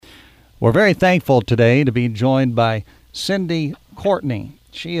We're very thankful today to be joined by Cindy Courtney.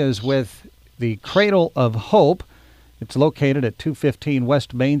 She is with the Cradle of Hope. It's located at 215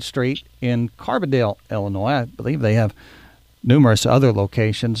 West Main Street in Carbondale, Illinois. I believe they have numerous other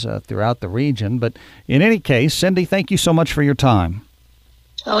locations throughout the region. But in any case, Cindy, thank you so much for your time.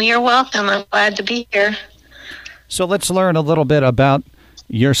 Oh, you're welcome. I'm glad to be here. So let's learn a little bit about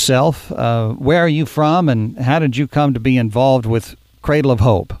yourself. Where are you from, and how did you come to be involved with Cradle of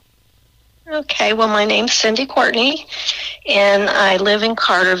Hope? Okay, well, my name's Cindy Courtney, and I live in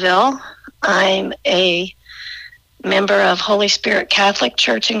Carterville. I'm a member of Holy Spirit Catholic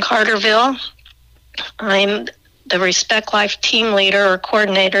Church in Carterville. I'm the Respect Life team leader or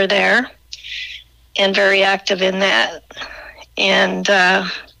coordinator there, and very active in that. And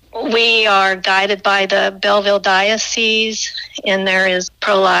we are guided by the Belleville Diocese, and there is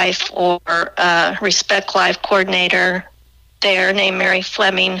pro-life or Respect Life coordinator there named Mary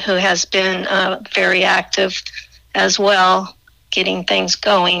Fleming, who has been very active as well, getting things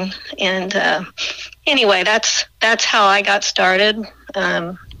going. And anyway, that's how I got started,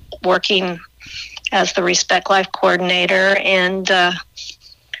 working as the Respect Life coordinator. And the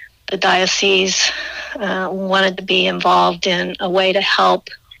diocese wanted to be involved in a way to help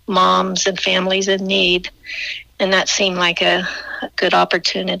moms and families in need, and that seemed like a good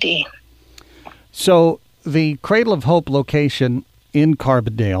opportunity. So the Cradle of Hope location in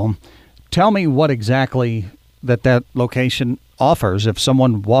Carbondale, tell me what exactly that location offers. If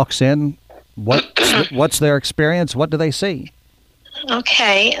someone walks in, what's their experience? What do they see?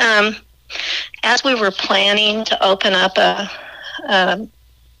 Okay. As we were planning to open up a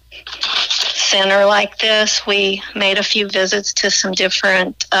center like this, we made a few visits to some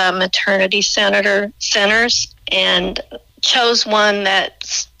different maternity centers and chose one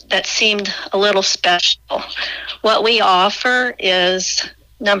that seemed a little special. What we offer is,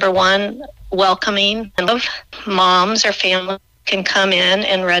 number one, welcoming of moms or families can come in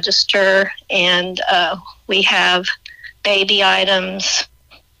and register, and we have baby items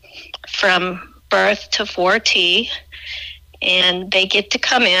from birth to 4T, and they get to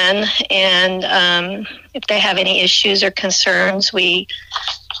come in, and if they have any issues or concerns, we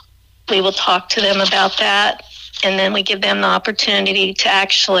will talk to them about that. And then we give them the opportunity to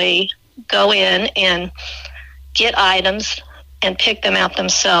actually go in and get items and pick them out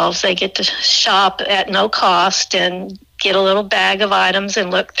themselves. They get to shop at no cost and get a little bag of items and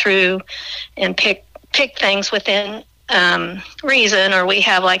look through and pick things within reason, or we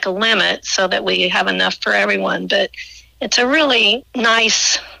have like a limit so that we have enough for everyone. But it's a really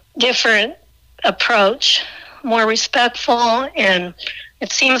nice, different approach, more respectful, and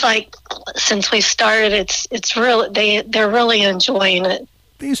it seems like since we started, it's really they're really enjoying it.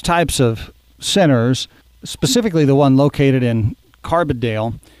 These types of centers, specifically the one located in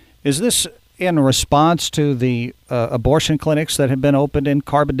Carbondale, is this in response to the abortion clinics that have been opened in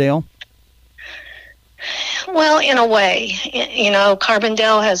Carbondale? Well, in a way,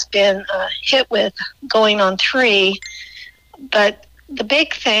 Carbondale has been hit with going on 3, but the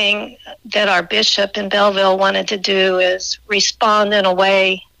big thing that our bishop in Belleville wanted to do is respond in a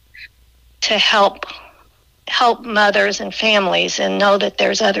way to help mothers and families and know that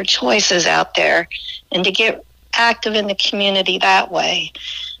there's other choices out there, and to get active in the community that way.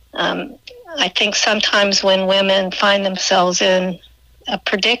 I think sometimes when women find themselves in a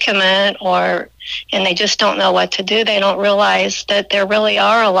predicament and they just don't know what to do, they don't realize that there really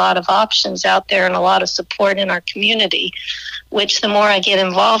are a lot of options out there and a lot of support in our community, which the more I get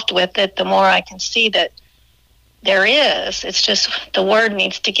involved with it, the more I can see that there is. It's just the word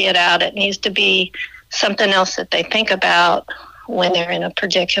needs to get out. It needs to be something else that they think about when they're in a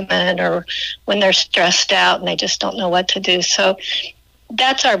predicament or when they're stressed out and they just don't know what to do. So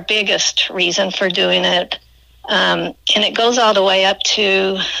that's our biggest reason for doing it. And it goes all the way up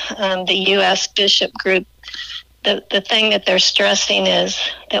to the U.S. Bishop Group. The thing that they're stressing is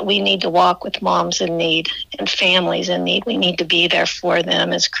that we need to walk with moms in need and families in need. We need to be there for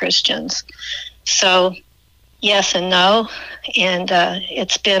them as Christians. So yes and no, and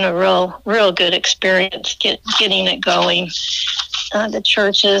it's been a real good experience getting it going. The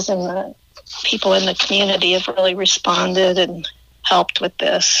churches and the people in the community have really responded and helped with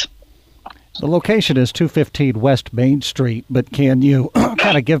this. The location is 215 West Main Street, but can you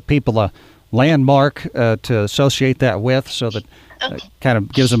kind of give people a landmark to associate that with so that kind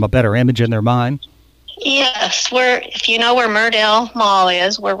of gives them a better image in their mind? Yes, if you know where Murdale Mall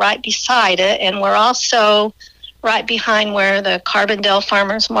is, we're right beside it, and we're also right behind where the Carbondale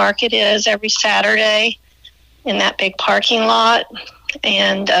Farmers Market is every Saturday in that big parking lot.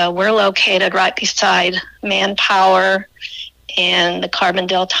 And we're located right beside Manpower and the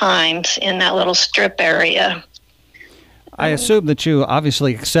Carbondale Times in that little strip area. I assume that you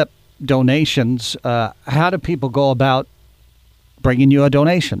obviously accept donations. How do people go about bringing you a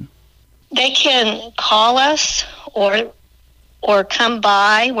donation? They can call us or come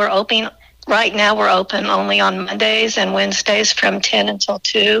by. We're open right now. We're open only on Mondays and Wednesdays from 10 until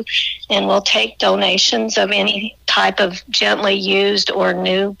 2, and we'll take donations of any type of gently used or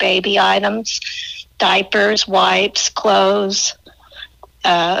new baby items, diapers, wipes, clothes,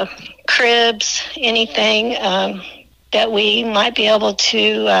 cribs, anything that we might be able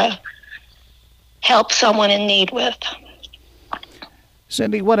to help someone in need with.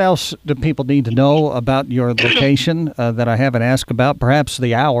 Cindy, what else do people need to know about your location that I haven't asked about? Perhaps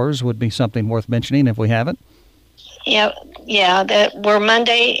the hours would be something worth mentioning if we haven't. Yeah, that we're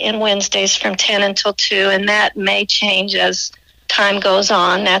Monday and Wednesdays from 10 until 2, and that may change as time goes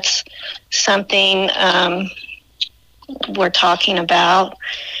on. That's something we're talking about.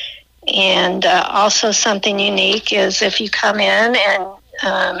 And also something unique is if you come in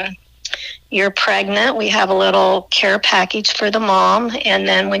and you're pregnant, we have a little care package for the mom. And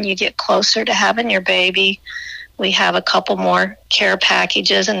then when you get closer to having your baby, we have a couple more care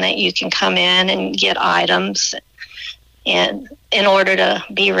packages, and that you can come in and get items and in order to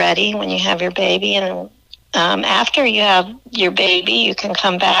be ready when you have your baby. And after you have your baby, you can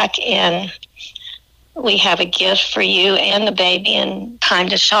come back and we have a gift for you and the baby, and time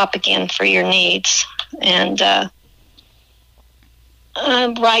to shop again for your needs. And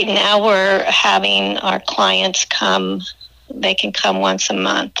right now we're having our clients come. They can come once a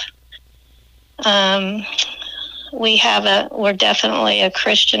month. We're definitely a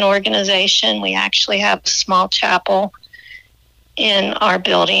Christian organization. We actually have a small chapel in our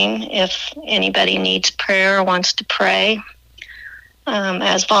building if anybody needs prayer or wants to pray.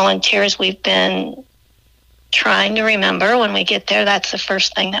 As volunteers, we've been trying to remember when we get there, that's the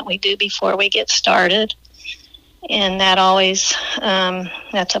first thing that we do before we get started. And that always,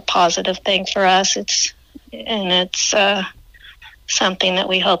 that's a positive thing for us. It's something that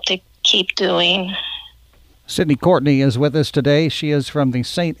we hope to keep doing. Sydney Courtney is with us today. She is from the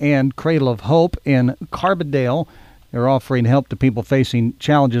St. Anne Cradle of Hope in Carbondale. They're offering help to people facing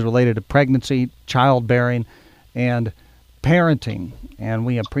challenges related to pregnancy, childbearing, and parenting. And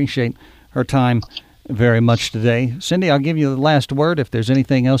we appreciate her time very much today. Cindy, I'll give you the last word if there's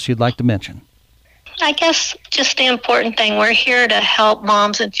anything else you'd like to mention. I guess just the important thing, we're here to help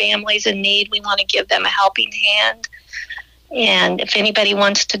moms and families in need. We want to give them a helping hand. And if anybody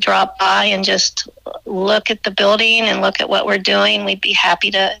wants to drop by and just look at the building and look at what we're doing, we'd be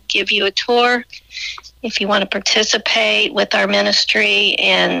happy to give you a tour. If you want to participate with our ministry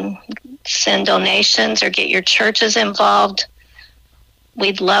and send donations or get your churches involved,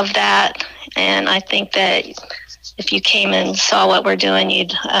 we'd love that. And I think that if you came and saw what we're doing,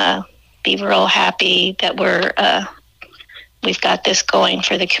 you'd be real happy that we've got this going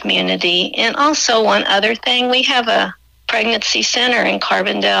for the community. And also one other thing, we have a pregnancy center in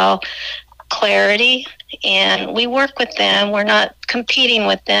Carbondale, Clarity, and we work with them. We're not competing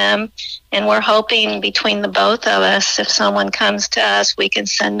with them, and we're hoping between the both of us, if someone comes to us, we can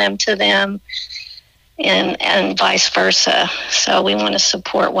send them to them, and vice versa. So we want to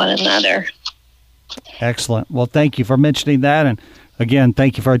support one another. Excellent. Well, thank you for mentioning that. And again,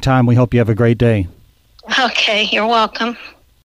 thank you for your time. We hope you have a great day. Okay, you're welcome.